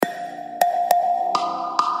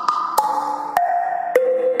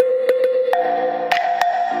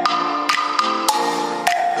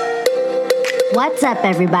What's up,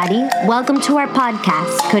 everybody? Welcome to our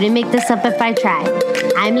podcast. Couldn't make this up if I tried.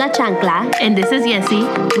 I'm La Chancla. And this is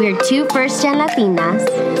Yessi. We're two first-gen Latinas.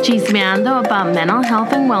 Chismeando about mental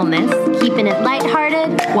health and wellness. Keeping it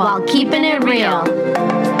lighthearted while keeping it real.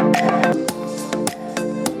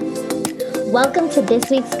 Welcome to this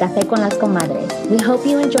week's Café con las Comadres. We hope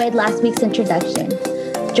you enjoyed last week's introduction.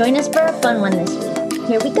 Join us for a fun one this week.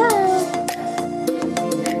 Here we go.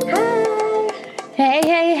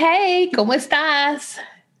 Hey, ¿cómo estás?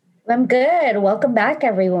 I'm good. Welcome back,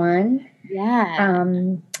 everyone. Yeah.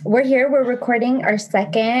 We're here. We're recording our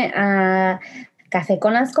second Café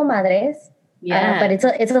con las Comadres. Yeah. But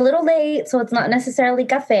it's a little late, so it's not necessarily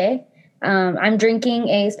café. I'm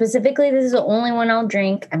drinking specifically, this is the only one I'll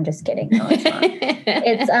drink. I'm just kidding. No, it's not.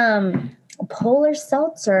 It's Polar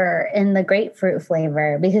Seltzer in the grapefruit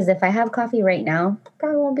flavor, because if I have coffee right now, I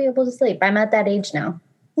probably won't be able to sleep. I'm at that age now.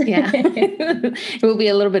 Yeah. It will be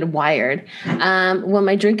a little bit wired. Well,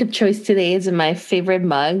 my drink of choice today is in my favorite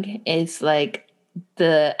mug. It's like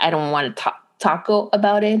I don't want to taco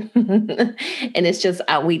about it. And it's just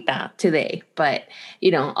agüita today. But,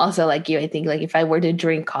 also like you, I think like if I were to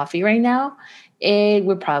drink coffee right now, it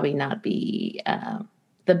would probably not be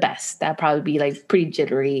the best. That'd probably be like pretty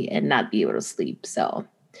jittery and not be able to sleep. So,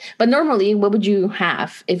 but normally, what would you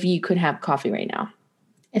have if you could have coffee right now?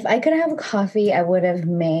 If I could have a coffee, I would have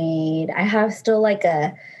I have still I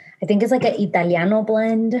think it's like an Italiano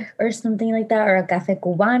blend or something like that, or a Café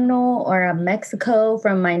Cubano or a Mexico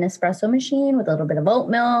from my Nespresso machine with a little bit of oat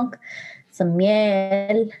milk, some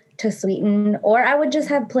miel to sweeten, or I would just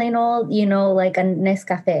have plain old, like a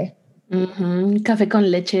Nescafe. Mm-hmm. Café con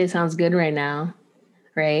leche sounds good right now,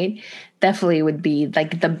 right? Definitely would be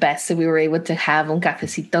like the best if we were able to have un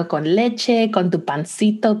cafecito con leche, con tu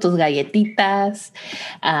pancito, tus galletitas.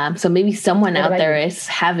 So maybe someone out there is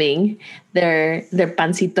having their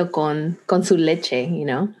pancito con su leche,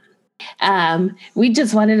 We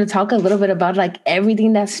just wanted to talk a little bit about like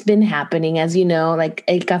everything that's been happening. As you know, like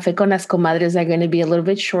El Café con las Comadres are going to be a little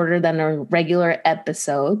bit shorter than our regular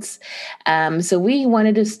episodes. So we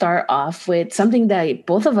wanted to start off with something that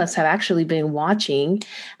both of us have actually been watching.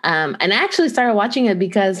 And I actually started watching it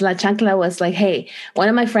because La Chancla was like, hey, one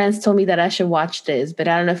of my friends told me that I should watch this, but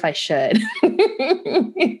I don't know if I should.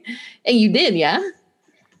 And you did, yeah?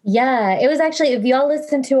 Yeah, it was actually, if y'all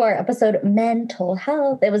listen to our episode Mental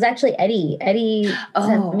Health, it was actually Eddie. Eddie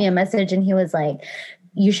sent me a message and he was like,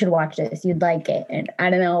 you should watch this. You'd like it. And I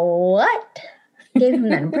don't know what gave him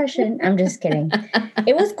that impression. I'm just kidding.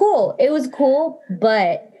 It was cool. It was cool.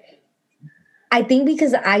 But I think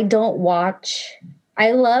because I love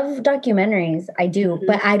documentaries. I do. Mm-hmm.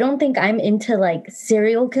 But I don't think I'm into like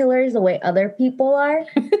serial killers the way other people are.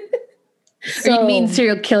 So, or you mean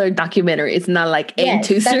serial killer documentary? It's not like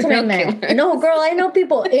into serial killers. No, girl, I know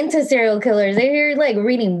people into serial killers. They're like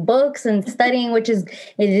reading books and studying, it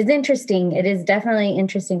is interesting. It is definitely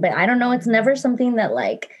interesting, but I don't know. It's never something that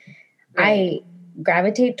like I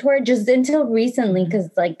gravitate toward just until recently, because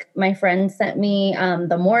like my friend sent me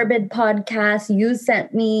the Morbid podcast. You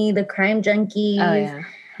sent me the Crime Junkies. Oh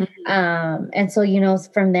yeah. And so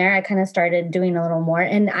from there I kind of started doing a little more,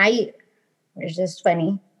 and it's just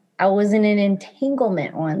funny. I was in an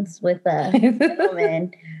entanglement once with a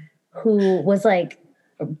woman who was like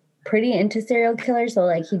pretty into serial killers. So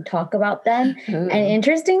like he'd talk about them. Ooh. And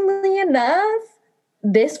interestingly enough,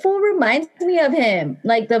 this fool reminds me of him.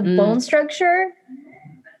 Like the bone structure.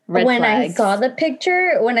 Red when flags.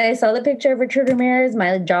 When I saw the picture of Richard Ramirez,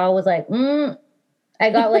 my jaw was like,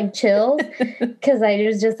 I got like chills because I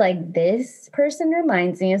was just like, this person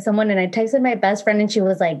reminds me of someone. And I texted my best friend and she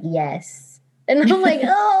was like, yes. And I'm like,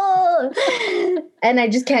 oh, and I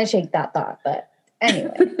just can't shake that thought. But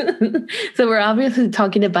anyway. So we're obviously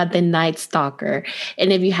talking about The Night Stalker.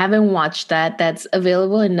 And if you haven't watched that, that's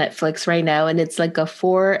available in Netflix right now. And it's like a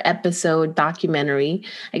 4-episode documentary.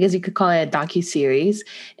 I guess you could call it a docuseries.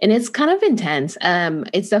 And it's kind of intense.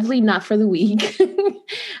 It's definitely not for the weak.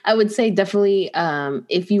 I would say definitely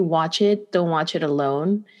if you watch it, don't watch it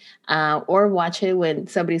alone. Or watch it when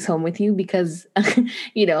somebody's home with you, because, I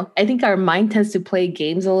think our mind tends to play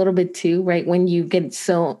games a little bit too, right? When you get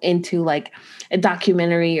so into like a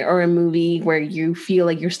documentary or a movie where you feel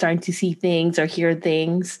like you're starting to see things or hear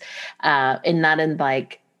things, and not in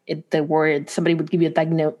like the word somebody would give you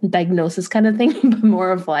a diagnosis kind of thing, but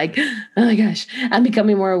more of like, oh my gosh, I'm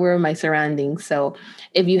becoming more aware of my surroundings. So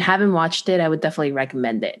if you haven't watched it, I would definitely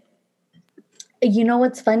recommend it. You know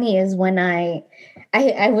what's funny is when I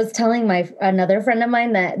I was telling another friend of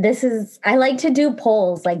mine that I like to do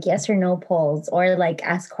polls, like yes or no polls, or like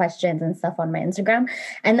ask questions and stuff on my Instagram.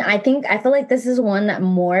 And I feel like this is one that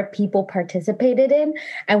more people participated in.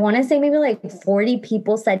 I want to say maybe like 40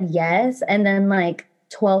 people said yes, and then like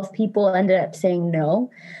 12 people ended up saying no.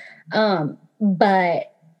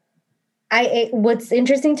 But what's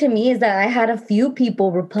interesting to me is that I had a few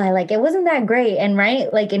people reply like it wasn't that great. And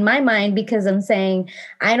right, like in my mind, because I'm saying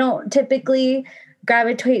I don't typically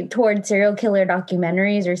gravitate towards serial killer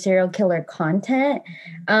documentaries or serial killer content.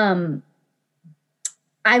 I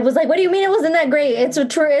was like, what do you mean it wasn't that great? It's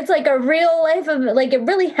like a real life of like it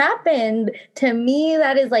really happened. To me,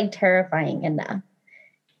 that is like terrifying enough.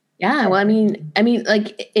 Yeah, well, I mean,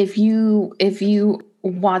 like if you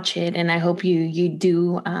watch it, and I hope you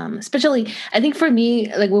do, especially I think for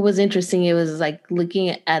me, like what was interesting, it was like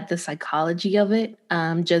looking at the psychology of it.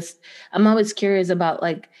 Just I'm always curious about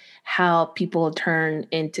like how people turn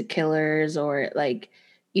into killers, or like,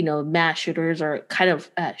 mass shooters, or kind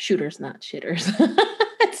of shooters, not shitters.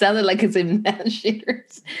 It sounded like it's in mass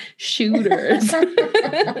shooters.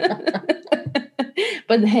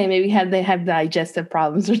 But hey, maybe they have digestive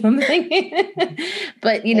problems or something.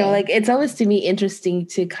 But like it's always to me interesting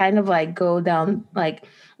to kind of like go down like,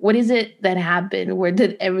 what is it that happened? Where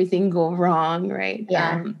did everything go wrong? Right.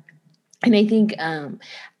 Yeah. And I think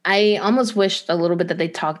I almost wished a little bit that they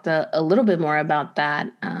talked a little bit more about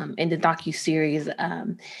that in the docuseries,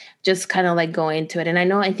 just kind of like go into it. And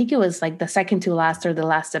I think it was like the second to last or the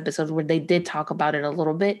last episode where they did talk about it a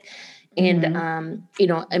little bit. And,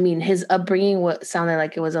 I mean, his upbringing sounded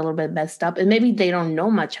like it was a little bit messed up, and maybe they don't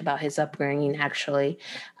know much about his upbringing actually.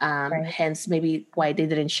 Right. Hence maybe why they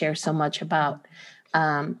didn't share so much about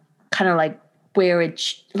kind of like where it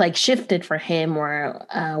shifted for him, or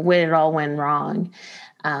where it all went wrong.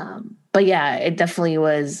 But yeah, it definitely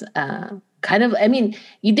was kind of, I mean,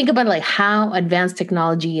 you think about like how advanced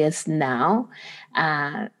technology is now,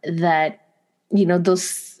 that,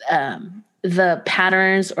 those, the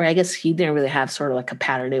patterns, or I guess he didn't really have sort of like a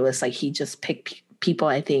pattern. It was like, he just picked people,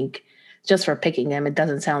 I think, just for picking them. It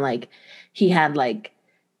doesn't sound like he had like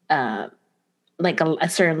a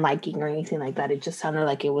certain liking or anything like that. It just sounded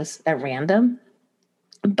like it was at random.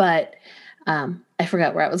 But I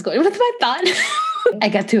forgot where I was going with my thought. I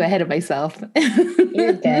got too ahead of myself.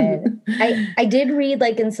 You're good. I did read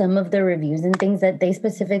like in some of the reviews and things that they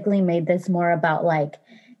specifically made this more about like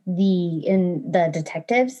the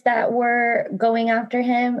detectives that were going after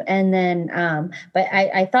him. And then but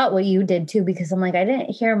I thought what you did too, because I'm like, I didn't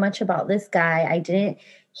hear much about this guy. I didn't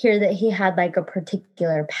hear that he had like a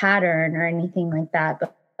particular pattern or anything like that.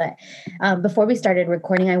 But before we started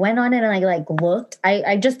recording, I went on and I like looked.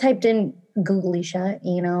 I just typed in Googleisha,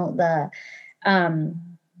 the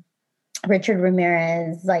Richard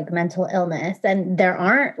Ramirez like mental illness, and there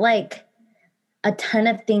aren't like a ton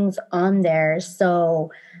of things on there.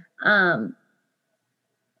 So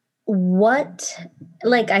what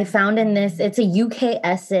like I found in this, it's a UK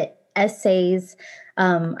essays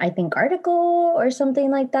I think article or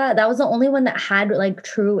something like that. That was the only one that had like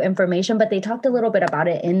true information, but they talked a little bit about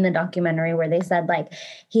it in the documentary, where they said like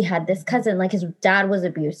he had this cousin, like his dad was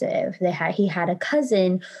abusive. He had a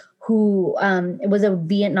cousin who was a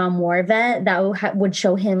Vietnam War vet that would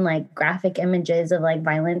show him like graphic images of like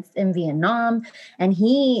violence in Vietnam. And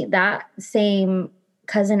that same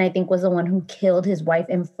cousin, I think, was the one who killed his wife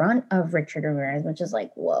in front of Richard Ramirez, which is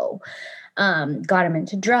like, whoa. Got him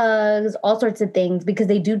into drugs, all sorts of things, because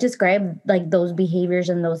they do describe like those behaviors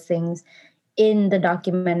and those things in the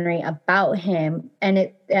documentary about him.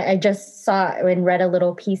 And I just saw and read a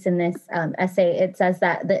little piece in this essay. It says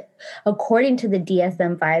that according to the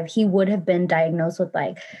DSM-5, he would have been diagnosed with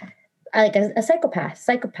like a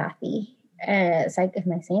psychopathy. Am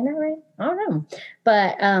I saying that right? I don't know.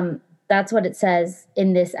 But that's what it says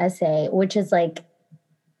in this essay, which is like,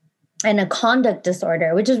 and a conduct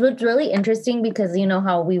disorder, which is what's really interesting, because you know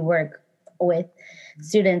how we work with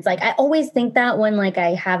students. Like I always think that when like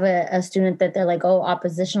I have a student that they're like, oh,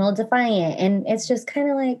 oppositional defiant, and it's just kind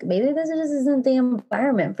of like, maybe this just isn't the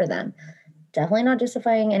environment for them. Definitely not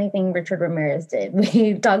justifying anything Richard Ramirez did.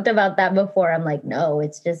 We talked about that before. I'm like, no,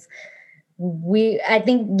 it's just I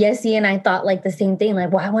think Yessie and I thought like the same thing.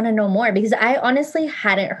 Like, well, I want to know more, because I honestly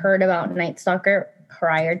hadn't heard about Night Stalker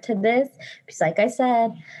prior to this, because like I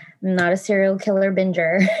said, I'm not a serial killer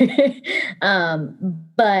binger.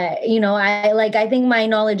 But I think my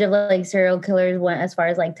knowledge of like serial killers went as far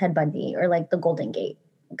as like Ted Bundy or like the Golden Gate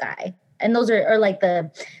guy. and those are like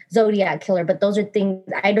the Zodiac killer, but those are things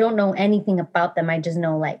I don't know anything about them. I just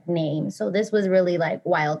know like names. So this was really like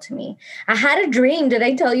wild to me. I had a dream. Did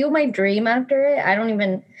I tell you my dream after it? I don't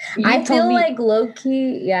even, I feel like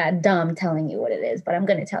low-key, yeah, dumb telling you what it is, but I'm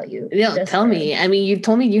going to tell you. No, tell me. I mean, you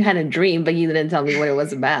told me you had a dream, but you didn't tell me what it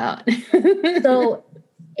was about. So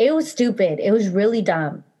it was stupid. It was really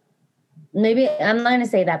dumb. Maybe I'm not going to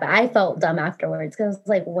say that, but I felt dumb afterwards because I was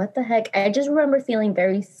like, what the heck? I just remember feeling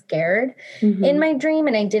very scared in my dream,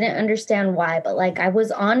 and I didn't understand why. But like I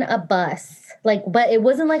was on a bus, like, but it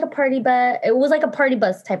wasn't like a party bus. It was like a party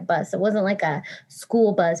bus type bus. It wasn't like a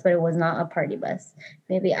school bus, but it was not a party bus.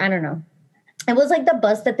 Maybe, I don't know. It was like the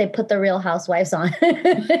bus that they put the Real Housewives on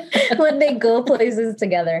when they go places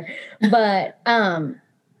together. But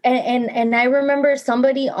and I remember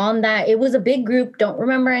somebody on that. It was a big group. Don't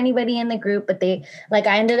remember anybody in the group, but they like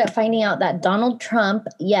I ended up finding out that Donald Trump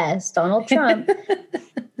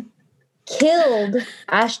killed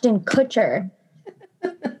Ashton Kutcher.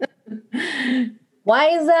 Why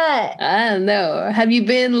is that? I don't know. Have you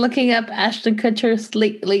been looking up Ashton Kutcher's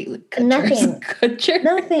Nothing.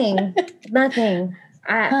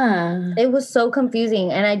 It was so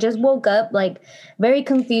confusing, and I just woke up like very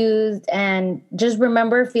confused and just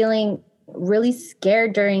remember feeling really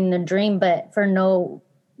scared during the dream, but for no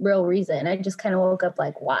real reason. I just kind of woke up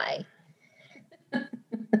like, why?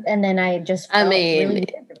 And then I just felt really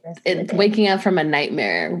waking up from a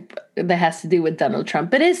nightmare that has to do with Donald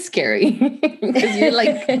Trump. It is scary because you're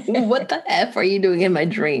like, what the F are you doing in my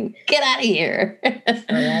dream? Get out of here.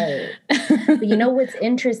 Right. But you know what's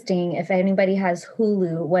interesting, if anybody has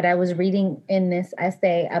Hulu, what I was reading in this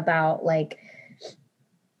essay about like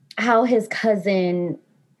how his cousin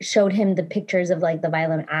showed him the pictures of like the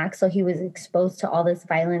violent acts. So he was exposed to all this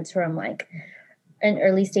violence from like an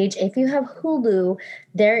early stage. If you have Hulu,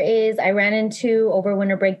 there is, I ran into over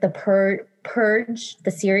winter break, the Purge,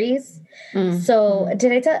 the series. So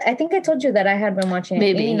I think I told you that I had been watching it.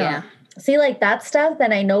 Maybe, yeah. See, like that stuff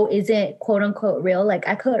that I know isn't quote unquote real. Like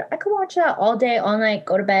I could watch that all day, all night,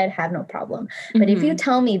 go to bed, have no problem. But if you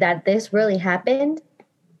tell me that this really happened,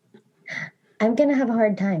 I'm going to have a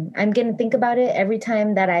hard time. I'm going to think about it every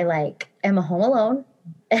time that I like am home alone.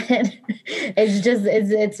 And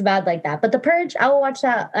it's bad like that. But The Purge, I will watch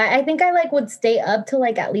that. I think I like would stay up till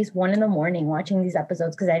like at least 1 a.m. watching these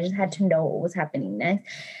episodes because I just had to know what was happening next.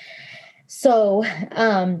 So,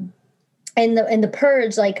 in the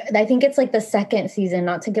Purge, like I think it's like the second season,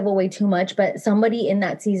 not to give away too much, but somebody in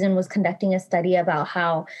that season was conducting a study about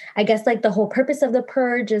how I guess like the whole purpose of the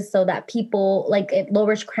Purge is so that people like it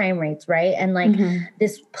lowers crime rates, right? And like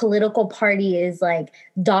this political party is like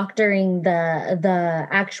doctoring the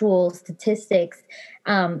actual statistics,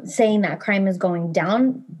 saying that crime is going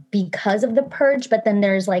down because of the Purge. But then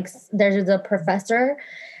there's a professor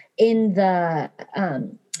in the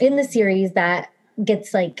series that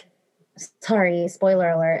gets like, sorry, spoiler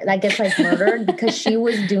alert, that gets like murdered because she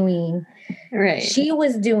was doing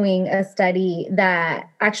a study that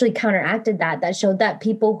actually counteracted that showed that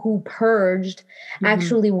people who purged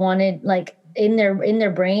actually wanted like in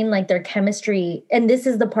their brain, like their chemistry. And this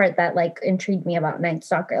is the part that like intrigued me about Night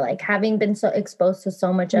Stalker, like having been so exposed to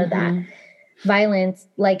so much of that violence,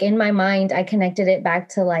 like in my mind, I connected it back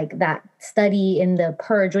to like that study in the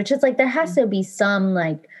Purge, which is like, there has to be some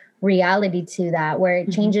like reality to that where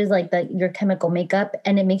it changes like your chemical makeup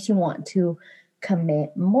and it makes you want to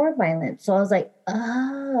commit more violence. So I was like,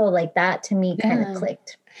 oh, like that to me kind of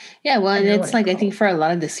clicked. Yeah, well, and it's like I think for a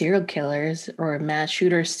lot of the serial killers or mass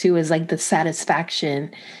shooters too is like the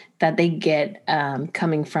satisfaction that they get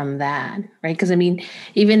coming from that, right? Because I mean,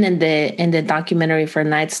 even in the documentary for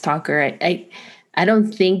Night Stalker, I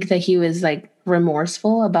don't think that he was like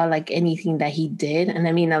remorseful about like anything that he did. And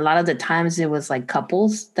I mean, a lot of the times it was like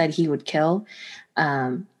couples that he would kill.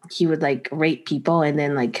 He would like rape people and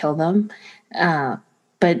then like kill them.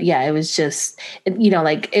 But yeah, it was just,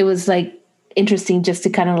 like it was like interesting just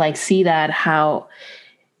to kind of like see that how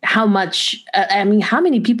much, how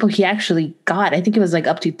many people he actually got. I think it was like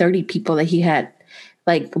up to 30 people that he had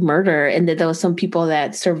like murder, and that there was some people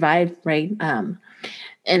that survived, right?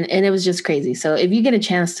 And it was just crazy. So if you get a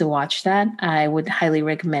chance to watch that, I would highly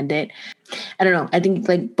recommend it. I don't know. I think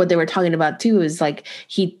like what they were talking about too is like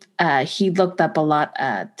he looked up a lot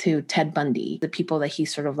to Ted Bundy, the people that he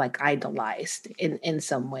sort of like idolized in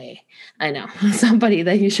some way. I know somebody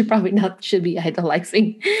that you should be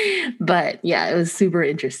idolizing, but yeah, it was super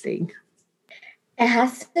interesting.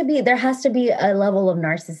 there has to be a level of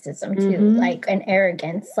narcissism too, like an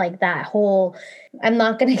arrogance, like that whole, I'm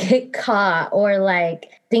not going to get caught, or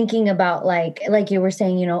like thinking about like you were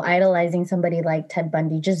saying, you know, idolizing somebody like Ted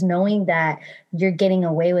Bundy, just knowing that you're getting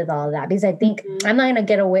away with all of that. Because I think I'm not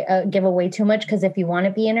going to give away too much, because if you want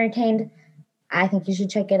to be entertained, I think you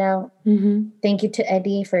should check it out. Thank you to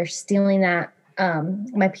Eddie for stealing that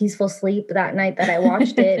my peaceful sleep that night that I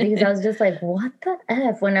watched it, because I was just like, what the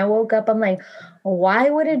F? When I woke up, I'm like, why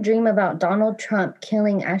would a dream about Donald Trump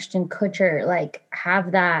killing Ashton Kutcher like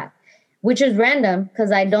have that? Which is random,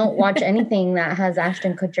 because I don't watch anything that has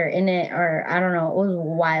Ashton Kutcher in it, or I don't know, it was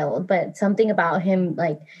wild. But something about him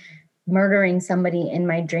like murdering somebody in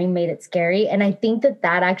my dream made it scary. And I think that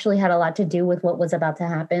actually had a lot to do with what was about to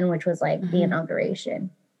happen, which was like the inauguration,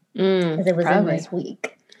 because it was in this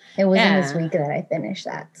week. It was in this week that I finished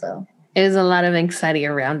that. So it was a lot of anxiety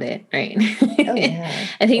around it, right? Oh, yeah.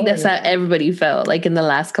 I think that's how everybody felt like in the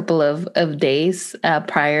last couple of days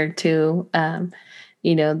prior to,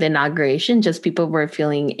 you know, the inauguration. Just people were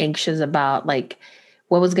feeling anxious about like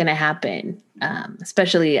what was going to happen,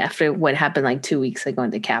 especially after what happened like 2 weeks ago in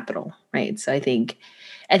the Capitol, right? So I think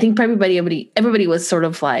everybody was sort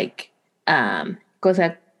of like,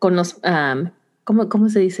 cosa con los, ¿Cómo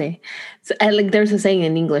se dice? So, like there's a saying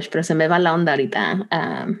in English, pero se me va la onda ahorita.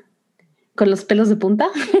 Con los pelos de punta.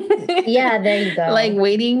 Yeah, there you go. Like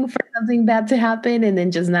waiting for something bad to happen and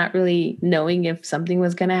then just not really knowing if something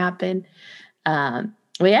was going to happen. But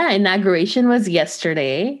yeah, inauguration was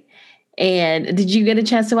yesterday. And did you get a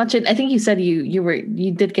chance to watch it? I think you said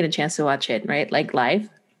you did get a chance to watch it, right? Like live?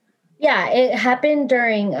 Yeah, it happened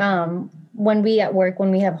during when we have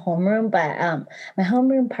homeroom, but my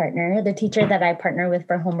homeroom partner, the teacher that I partner with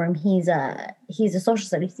for homeroom, he's a social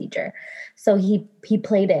studies teacher. So he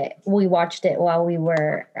played it. We watched it while we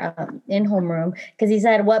were in homeroom, because he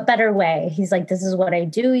said, what better way? He's like, this is what I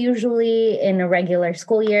do usually in a regular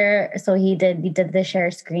school year. So he did the share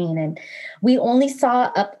screen, and we only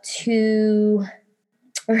saw up to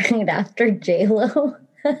right after J-Lo.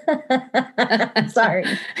 Sorry,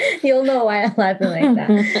 you'll know why I'm laughing like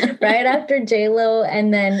that. Right after J-Lo,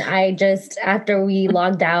 and then after we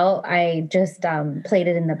logged out, I just played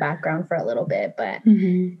it in the background for a little bit. But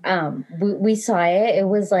we saw it. It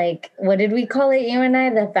was like, what did we call it, you and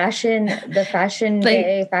I? The fashion like,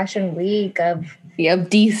 day, fashion week of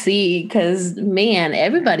DC. Because man,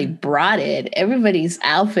 everybody brought it. Everybody's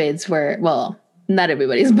outfits were, well, not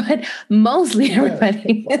everybody's, but mostly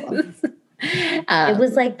everybody's. It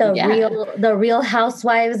was like the real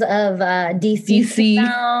housewives of DC.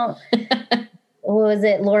 What was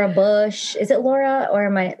it? Laura Bush. Is it Laura, or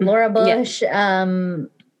am I Laura Bush? Yeah.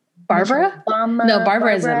 Barbara? Obama. No,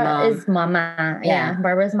 Barbara is mom. Is mama. Yeah.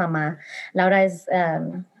 Barbara's mama. Laura is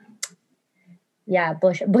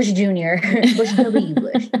Bush Jr. Bush W.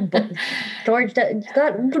 Bush. George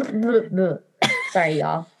sorry,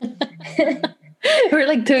 y'all. We're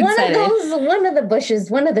like too excited. One of the bushes,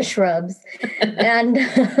 one of the shrubs, and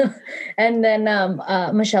then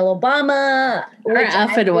Michelle Obama. Her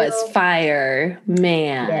outfit was fire,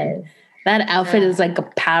 man. Yes. That outfit is like a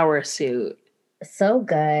power suit. So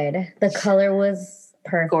good. The color was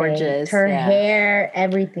perfect. Gorgeous. Her hair,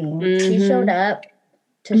 everything. She showed up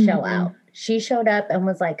to show out. She showed up and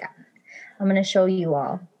was like, "I'm going to show you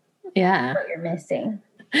all. Yeah, what you're missing."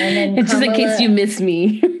 And then Kamala, just in case you miss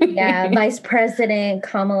me. Yeah, Vice President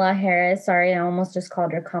Kamala Harris. Sorry, I almost just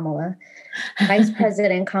called her Kamala. Vice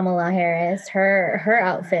President Kamala Harris. Her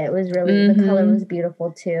outfit was really, the color was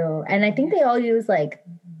beautiful too. And I think they all use like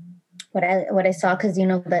what I saw, because you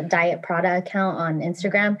know the Diet Prada account on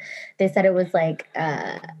Instagram, they said it was like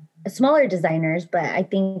smaller designers, but I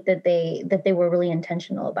think that they were really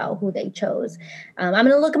intentional about who they chose. I'm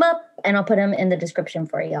gonna look them up and I'll put them in the description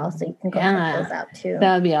for y'all, so you can go check those out too.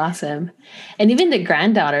 That would be awesome. And even the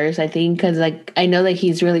granddaughters, I think, because like I know that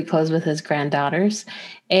he's really close with his granddaughters,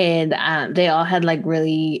 and they all had like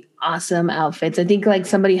really awesome outfits. I think like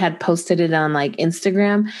somebody had posted it on like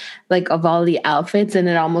Instagram, like of all the outfits, and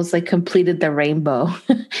it almost like completed the rainbow,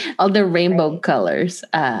 all the rainbow colors.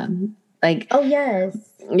 Like, oh yes.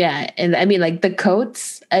 Yeah. And I mean, like the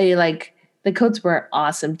coats, the coats were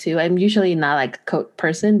awesome too. I'm usually not like a coat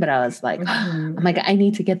person, but I was like, I'm like, I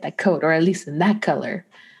need to get that coat, or at least in that color.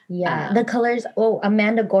 Yeah. The colors. Oh,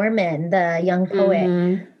 Amanda Gorman, the young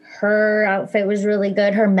poet, her outfit was really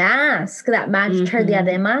good. Her mask that matched her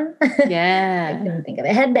diadema. Yeah. I couldn't think of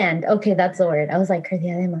it. Headband. Okay. That's the word. I was like, her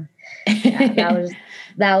diadema. Yeah,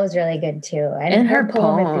 that was really good too. And her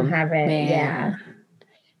poem, if you have it. Man. Yeah.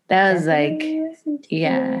 That was like listen to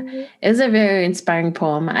it was a very inspiring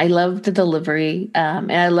poem. I love the delivery,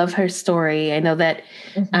 and I love her story. I know that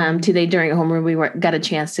today during homeroom we got a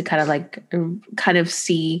chance to kind of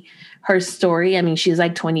see her story. I mean, she's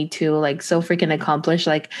like 22, like so freaking accomplished.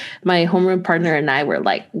 Like my homeroom partner and I were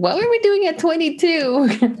like, what were we doing at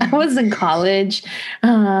 22? I was in college,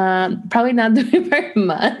 probably not doing very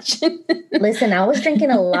much. Listen, I was drinking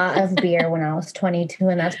a lot of beer when I was 22,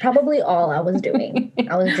 and that's probably all I was doing.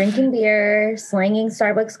 I was drinking beer, slanging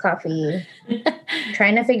Starbucks coffee,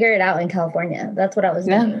 trying to figure it out in California. That's what I was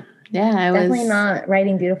doing. Yeah, I definitely not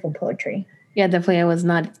writing beautiful poetry. Yeah, definitely. I was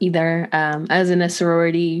not either. I was in a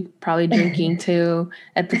sorority, probably drinking too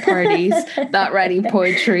at the parties, not writing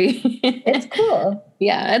poetry. It's cool.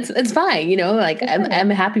 Yeah, it's fine. You know, like I'm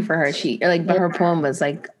happy for her. But her poem was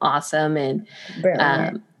like awesome, and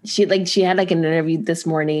she had like an interview this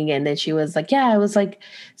morning, and then she was like, "Yeah, I was like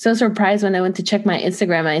so surprised when I went to check my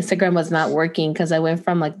Instagram. My Instagram was not working because I went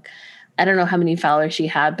from like I don't know how many followers she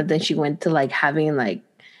had, but then she went to like having like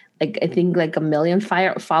I think like 1 million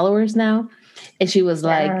followers now." And she was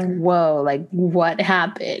like, whoa, like what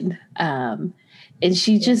happened? And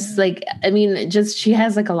she just like, I mean, just, she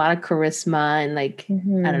has like a lot of charisma and like, I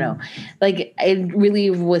don't know, like it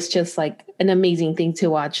really was just like an amazing thing to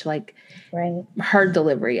watch, like her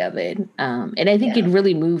delivery of it. And I think it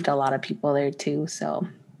really moved a lot of people there too. So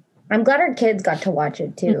I'm glad our kids got to watch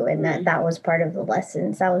it too, and that was part of the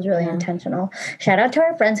lessons. That was really intentional. Shout out to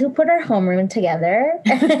our friends who put our homeroom together.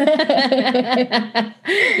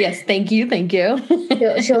 Yes, thank you.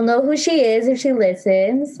 She'll know who she is if she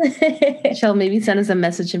listens. She'll maybe send us a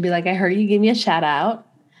message and be like, "I heard you give me a shout out."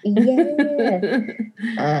 Yeah.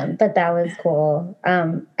 But that was cool.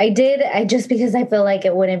 I just because I feel like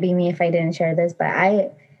it wouldn't be me if I didn't share this,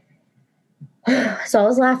 but so I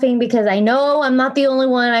was laughing because I know I'm not the only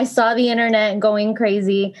one. I saw the internet going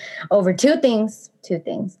crazy over two things.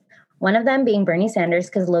 One of them being Bernie Sanders,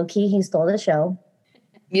 because low-key, he stole the show.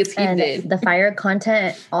 Yes, he did. The fire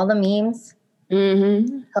content, all the memes,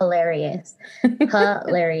 hilarious.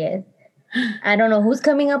 Hilarious. I don't know who's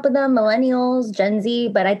coming up with them, millennials, Gen Z,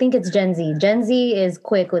 but I think it's Gen Z. Gen Z is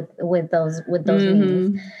quick with those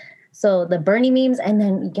memes. So the Bernie memes, and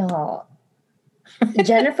then y'all,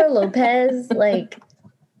 Jennifer Lopez, like,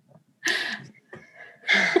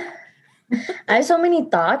 I have so many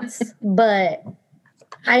thoughts, but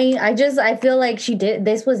I feel like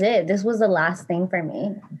this was it. This was the last thing for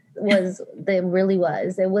me. It was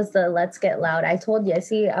the let's get loud. I told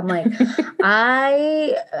Yessie, I'm like,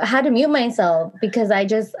 I had to mute myself because I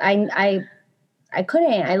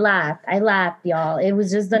couldn't. I laughed, y'all. It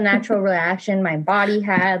was just the natural reaction my body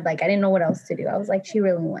had. Like, I didn't know what else to do. I was like, she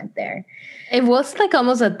really went there. It was like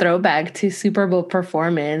almost a throwback to Super Bowl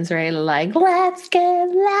performance, right? Like, let's get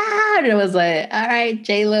loud. And it was like, all right,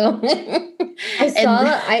 J-Lo. I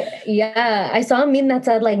saw a meme that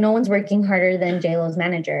said like, no one's working harder than J-Lo's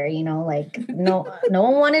manager, you know, like no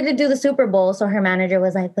one wanted to do the Super Bowl. So her manager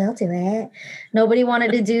was like, we'll do it. Nobody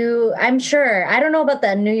wanted to do, I'm sure, I don't know about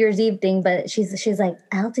the New Year's Eve thing, but she's like,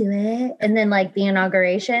 I'll do it. And then like the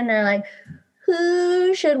inauguration, they're like,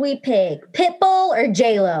 who should we pick? Pitbull or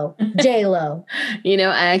J-Lo? J-Lo. You know,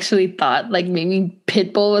 I actually thought like maybe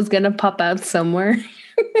Pitbull was going to pop out somewhere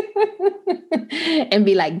and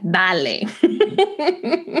be like, dale.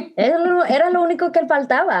 Era lo único que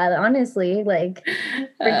faltaba, honestly. Like,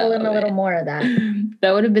 sprinkle in a little more of that.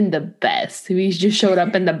 That would have been the best. He just showed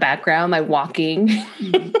up in the background, like walking.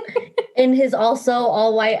 In his also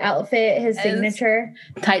all white outfit, his signature.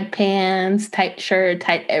 Tight pants, tight shirt,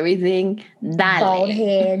 tight everything. Dale. Bald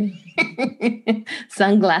head.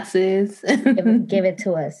 Sunglasses. Give it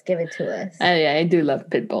to us. I do love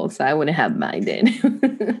Pitbull, so I wouldn't have minded.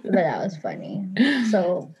 But that was funny.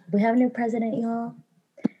 So we have a new president, y'all.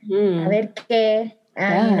 A ver qué.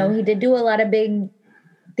 And, you know, he did do a lot of big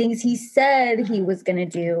things he said he was going to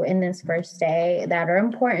do in this first day that are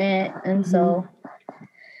important. And so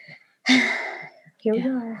here we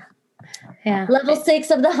are. Yeah. Level 6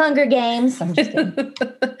 of the Hunger Games. I'm just kidding.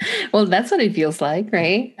 Well, that's what it feels like,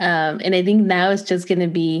 right? And I think now it's just going to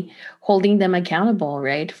be holding them accountable,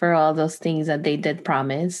 right? For all those things that they did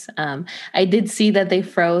promise. I did see that they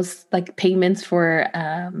froze like payments for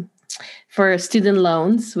student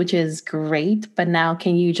loans, which is great. But now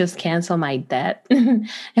can you just cancel my debt?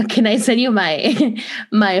 Can I send you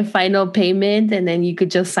my final payment and then you could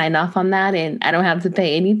just sign off on that and I don't have to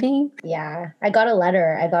pay anything? Yeah. I got a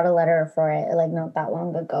letter for it like not that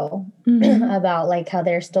long ago about like how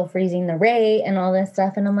they're still freezing the rate and all this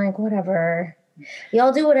stuff. And I'm like, whatever.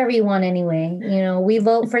 Y'all do whatever you want anyway. You know, we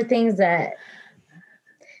vote for things that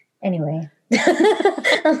anyway.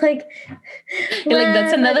 I'm like, you're like,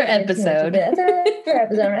 that's another episode. That's another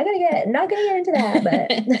episode. I'm not gonna get into that,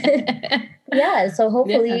 but yeah. So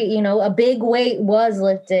hopefully, a big weight was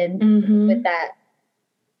lifted with that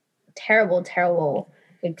terrible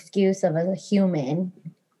excuse of a human.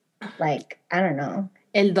 Like, I don't know.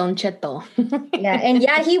 El Don Cheto. Yeah, and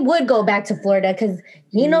he would go back to Florida because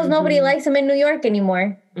he knows nobody likes him in New York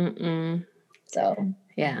anymore. So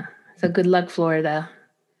yeah, so good luck, Florida.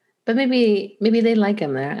 But maybe they like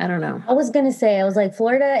him there. I don't know. I was gonna say,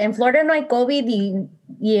 Florida no hay COVID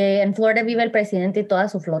y en Florida vive el presidente y toda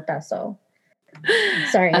su flota. So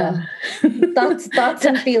sorry, thoughts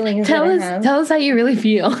and feelings. Tell us how you really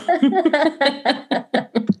feel.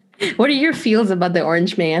 What are your feels about the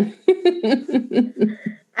Orange Man?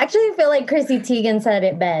 Actually, I feel like Chrissy Teigen said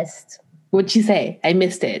it best. What'd she say? I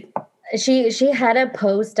missed it. She had a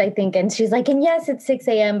post, I think, and she's like, and yes, it's 6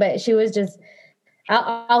 a.m., but she was just,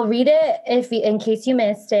 I'll read it in case you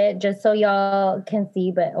missed it, just so y'all can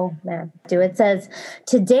see, but oh man. It says,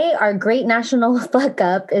 today our great national fuck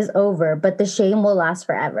up is over, but the shame will last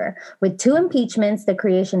forever. With 2 impeachments, the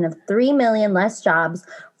creation of 3 million less jobs,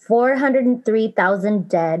 403,000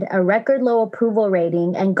 dead, a record low approval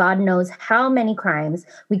rating, and God knows how many crimes,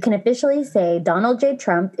 we can officially say Donald J.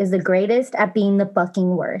 Trump is the greatest at being the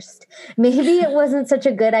fucking worst. Maybe it wasn't such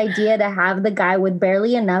a good idea to have the guy with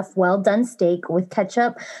barely enough well-done steak with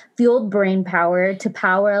ketchup-fueled brain power to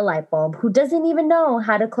power a light bulb who doesn't even know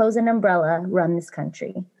how to close an umbrella run this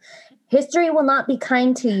country. History will not be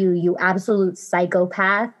kind to you, you absolute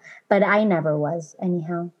psychopath, but I never was,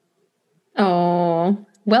 anyhow. Oh,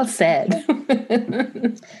 well said.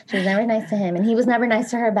 She was never nice to him, and he was never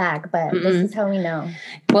nice to her back. But this is how we know.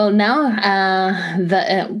 Well, now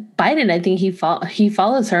Biden, I think he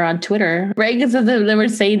follows her on Twitter, right? Because they were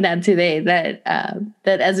saying that today that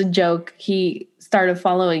as a joke he started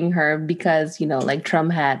following her because like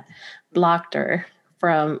Trump had blocked her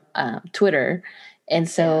from Twitter. And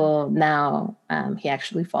so now he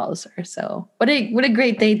actually follows her. So what a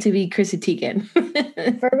great day to be Chrissy Teigen.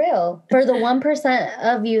 For real. For the 1%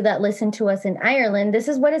 of you that listen to us in Ireland, this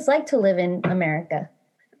is what it's like to live in America.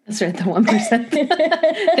 That's right, the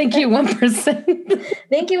 1%. Thank you, 1%.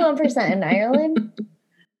 Thank you, 1% in Ireland.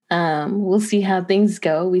 We'll see how things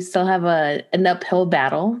go. We still have an uphill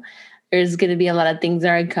battle. There's going to be a lot of things that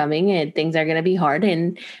are coming and things are going to be hard.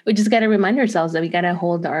 And we just got to remind ourselves that we got to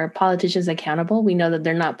hold our politicians accountable. We know that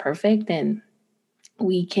they're not perfect and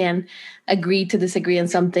we can agree to disagree on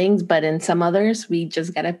some things, but in some others, we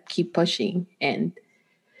just got to keep pushing and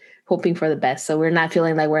hoping for the best. So we're not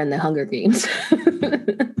feeling like we're in the Hunger Games.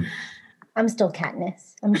 I'm still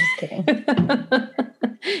Katniss. I'm just kidding.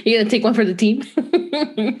 You going to take one for the team?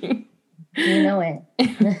 You know it.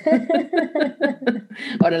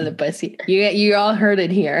 Orale, pues. You all heard it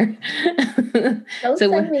here. Don't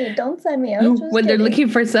send me. When they're looking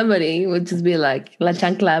for somebody, we'll just be like, La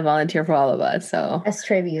Chancla volunteer for all of us. So as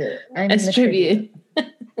tribute. As tribute.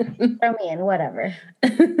 Throw me in, whatever.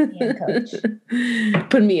 Me in, coach.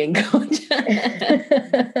 Put me in, coach.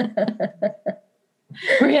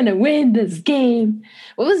 We're gonna win this game.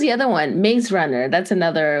 What was the other one? Maze Runner. That's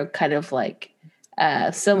another kind of like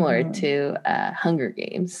similar to Hunger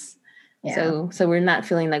Games. Yeah. So we're not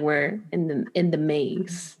feeling like we're in the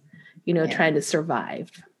maze, trying to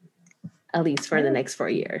survive, at least for the next 4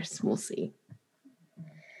 years. We'll see.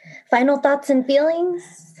 Final thoughts and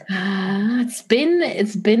feelings? It's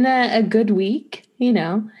been a good week,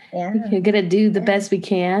 Yeah. We're gonna do the best we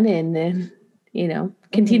can and then,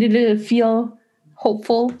 continue to feel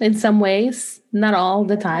hopeful in some ways, not all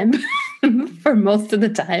the time. For most of the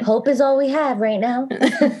time. Hope is all we have right now.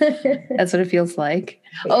 That's what it feels like.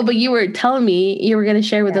 Yeah. Oh, but you were telling me you were going to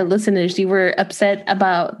share with the listeners you were upset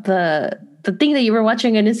about the thing that you were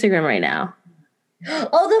watching on Instagram right now.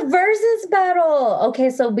 Oh, the Versus battle.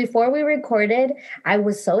 Okay, so before we recorded, I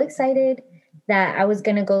was so excited that I was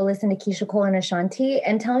going to go listen to Keisha Cole and Ashanti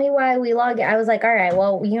and tell me why we log it. I was like, all right,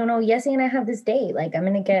 well, Yessie and I have this date. Like, I'm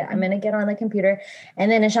going to get on the computer.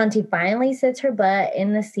 And then Ashanti finally sits her butt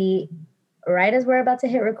in the seat right as we're about to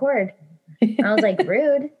hit record. I was like,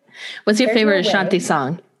 rude. What's your favorite Ashanti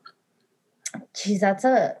song? Geez, that's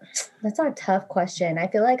a tough question. I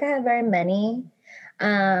feel like I have very many.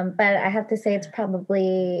 But I have to say it's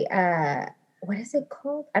probably, what is it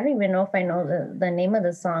called? I don't even know if I know the name of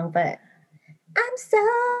the song, but I'm so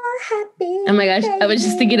happy. Oh my gosh, baby. I was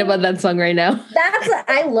just thinking about that song right now.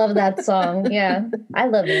 I love that song. Yeah, I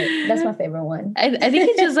love it. That's my favorite one. I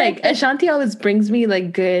think it's just like Ashanti always brings me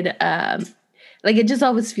like good, like it just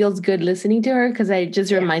always feels good listening to her because it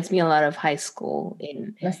just reminds me a lot of high school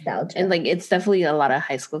and nostalgia. And like it's definitely a lot of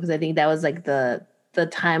high school because I think that was like the the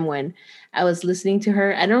time when I was listening to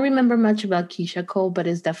her. I don't remember much about Keisha Cole, but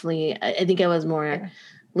it's definitely, I think I was more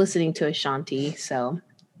listening to Ashanti. So,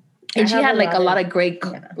 and she had like a lot of great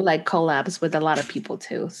like collabs with a lot of people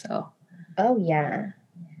too. So, oh yeah,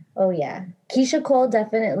 Keisha Cole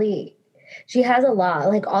definitely. She has a lot,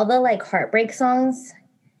 like all the like heartbreak songs.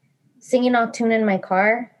 Singing off tune in my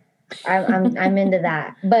car, I'm into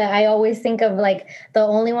that. But I always think of like the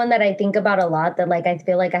only one that I think about a lot that like I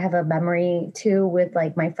feel like I have a memory to with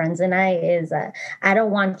like my friends and I is I don't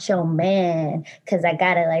want your man because I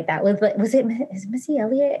got it like that. Is it Missy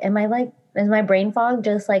Elliott? Am I like, is my brain fog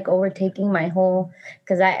just like overtaking my whole,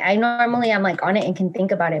 because I normally I'm like on it and can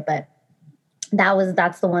think about it, but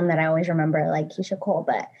that's the one that I always remember, like Keisha Cole.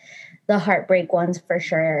 But the heartbreak ones for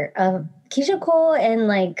sure. Keisha Cole and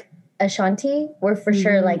like Ashanti were for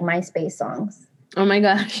sure like MySpace songs. Oh my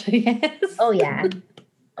gosh, yes. Oh yeah.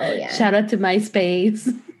 Shout out to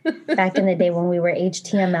MySpace. Back in the day when we were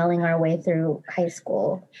HTMLing our way through high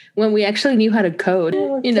school. When we actually knew how to code,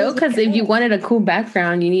 because if you wanted a cool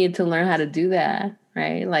background, you needed to learn how to do that,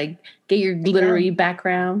 right? Like get your glittery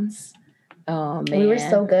backgrounds. Oh man. We were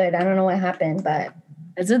so good. I don't know what happened, but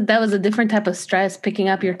that was a different type of stress, picking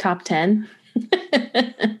up your top 10.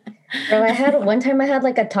 Girl, one time I had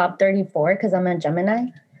like a top 34 because I'm a Gemini.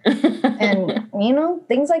 And,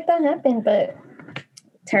 things like that happen, but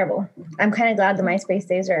terrible. I'm kind of glad the MySpace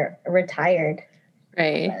days are retired.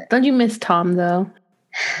 Right. But don't you miss Tom, though?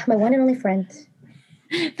 My one and only friend.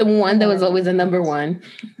 The one that was always the number one.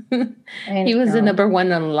 He was the number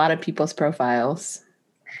one on a lot of people's profiles.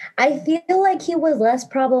 I feel like he was less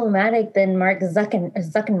problematic than Mark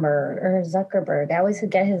Zuckerberg. I always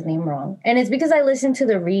get his name wrong. And it's because I listened to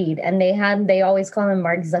The Read and they always call him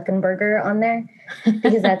Mark Zuckerberger on there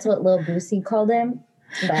because that's what Lil Boosie called him.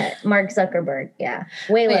 But Mark Zuckerberg,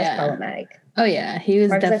 way less problematic. Oh yeah, he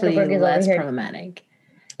was definitely less problematic.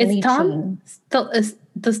 Does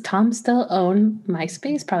Tom still own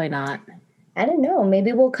MySpace? Probably not. I don't know.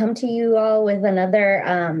 Maybe we'll come to you all with another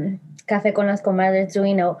Café con las Comadres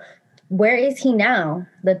doing where is he now?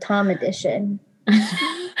 The Tom edition.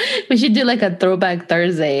 We should do like a throwback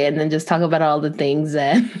Thursday and then just talk about all the things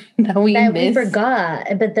that we missed. We forgot,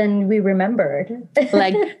 but then we remembered.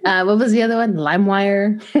 Like, what was the other one?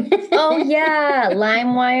 LimeWire. Oh yeah,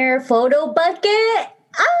 LimeWire, Photo Bucket.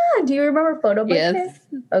 Do you remember Photo Bucket? Yes.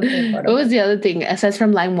 Okay. What was the other thing? Aside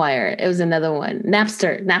from LimeWire, it was another one.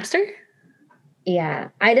 Napster? Yeah,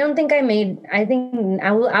 I don't think I think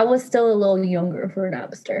I was still a little younger for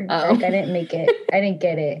Napster. Oh. Like I didn't make it. I didn't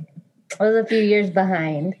get it. I was a few years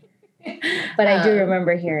behind. But I do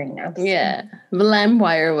remember hearing Napster. Yeah,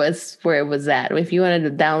 LimeWire was where it was at. If you wanted to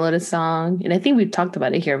download a song, and I think we've talked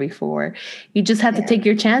about it here before, you just have to take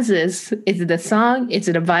your chances. Is it a song? Is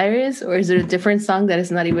it a virus? Or is it a different song that is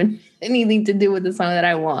not even anything to do with the song that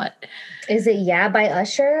I want? Is it Yeah by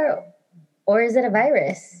Usher? Or is it a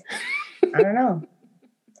virus? I don't know.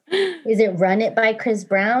 Is it Run It by Chris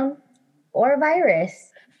Brown or a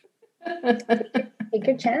virus? Take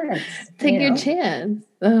your chance. Take your chance.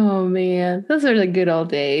 Oh, man. Those are the good old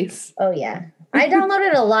days. Oh, yeah. I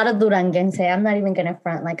downloaded a lot of Duranguense. I'm not even going to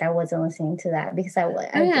front like I wasn't listening to that because I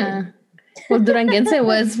did. Well, Duranguense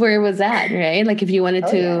was where it was at, right? Like if you wanted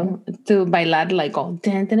to bailar like all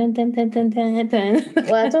dun, dun, dun, dun, dun, dun, dun.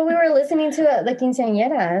 Well, that's what we were listening to at the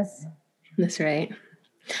quinceañeras. That's right.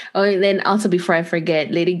 Oh, and then also before I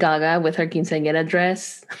forget, Lady Gaga with her quinceañera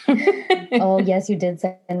dress. Oh, yes, you did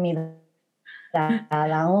send me that. That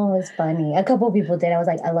one was funny. A couple people did. I was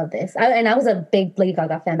like, I love this. And I was a big Lady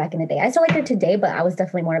Gaga fan back in the day. I still like her today, but I was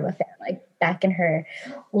definitely more of a fan. Like back in her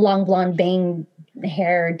long blonde bang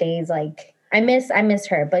hair days. Like I miss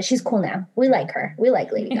her, but she's cool now. We like her. We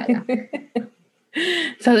like Lady Gaga.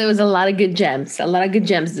 So there was a lot of good gems.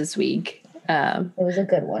 This week. It was a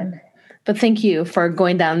good one. But thank you for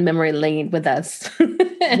going down memory lane with us.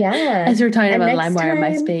 Yeah. As we're talking about LimeWire and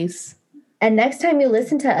MySpace. And next time you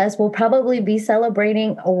listen to us, we'll probably be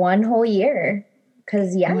celebrating one whole year.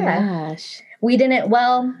 Because, we didn't,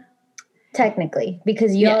 well, technically,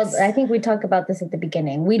 because I think we talked about this at the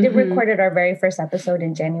beginning. We did recorded our very first episode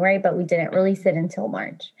in January, but we didn't release it until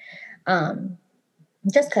March.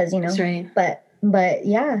 Just because, That's right. But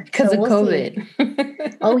yeah. Because of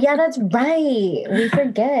COVID. Oh, yeah, that's right. We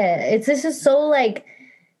forget. This is so, like,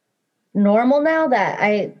 normal now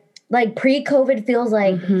that pre-COVID feels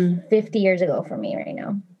like 50 years ago for me right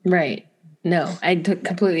now. Right. No, I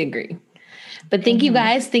completely agree. But thank you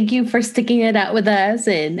guys. Thank you for sticking it out with us.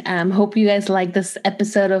 And hope you guys like this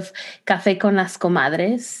episode of Café con las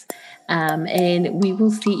Comadres. And we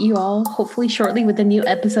will see you all hopefully shortly with a new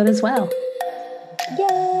episode as well.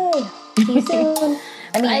 Yay! See you soon.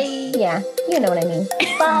 I mean, yeah, you know what I mean.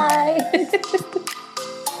 Bye.